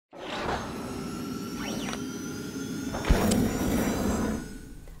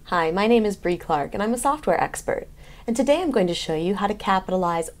Hi, my name is Brie Clark and I'm a software expert. And today I'm going to show you how to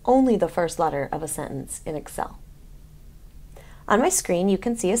capitalize only the first letter of a sentence in Excel. On my screen you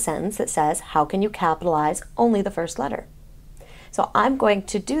can see a sentence that says, how can you capitalize only the first letter? So I'm going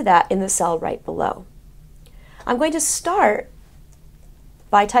to do that in the cell right below. I'm going to start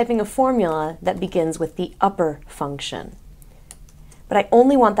by typing a formula that begins with the upper function. But I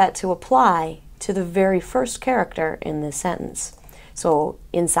only want that to apply to the very first character in this sentence. So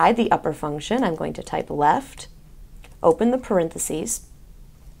inside the upper function, I'm going to type left, open the parentheses,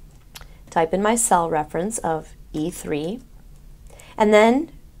 type in my cell reference of E3, and then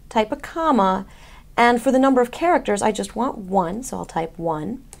type a comma, and for the number of characters, I just want 1, so I'll type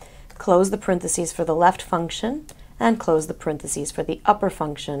 1, close the parentheses for the left function, and close the parentheses for the upper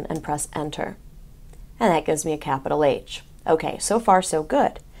function, and press enter. And that gives me a capital H. Okay, so far so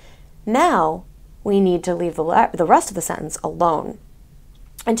good. Now we need to leave the rest of the sentence alone.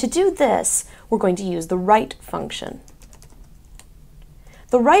 And to do this, we're going to use the right function.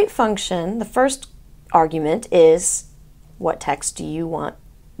 The right function, the first argument is, what text do you want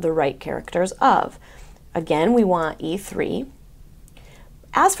the right characters of? Again, we want E3.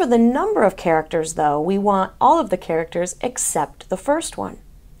 As for the number of characters, though, we want all of the characters except the first one.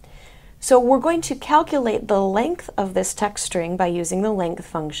 So we're going to calculate the length of this text string by using the length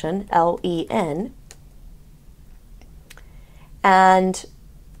function, len, and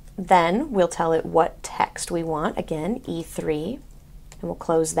then we'll tell it what text we want, again, E3, and we'll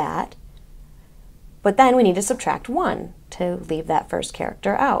close that. But then we need to subtract 1 to leave that first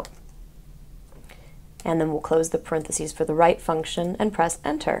character out. And then we'll close the parentheses for the right function and press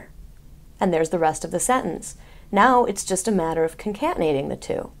enter. And there's the rest of the sentence. Now it's just a matter of concatenating the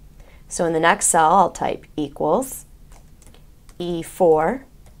two. So in the next cell, I'll type equals E4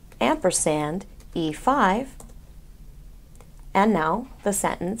 ampersand E5, and now the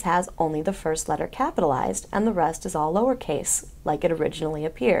sentence has only the first letter capitalized and the rest is all lowercase, like it originally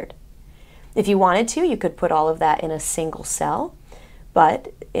appeared. If you wanted to, you could put all of that in a single cell,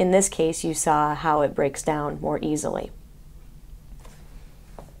 but in this case you saw how it breaks down more easily.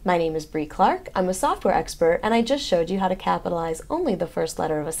 My name is Brie Clark, I'm a software expert, and I just showed you how to capitalize only the first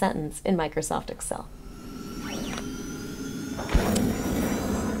letter of a sentence in Microsoft Excel.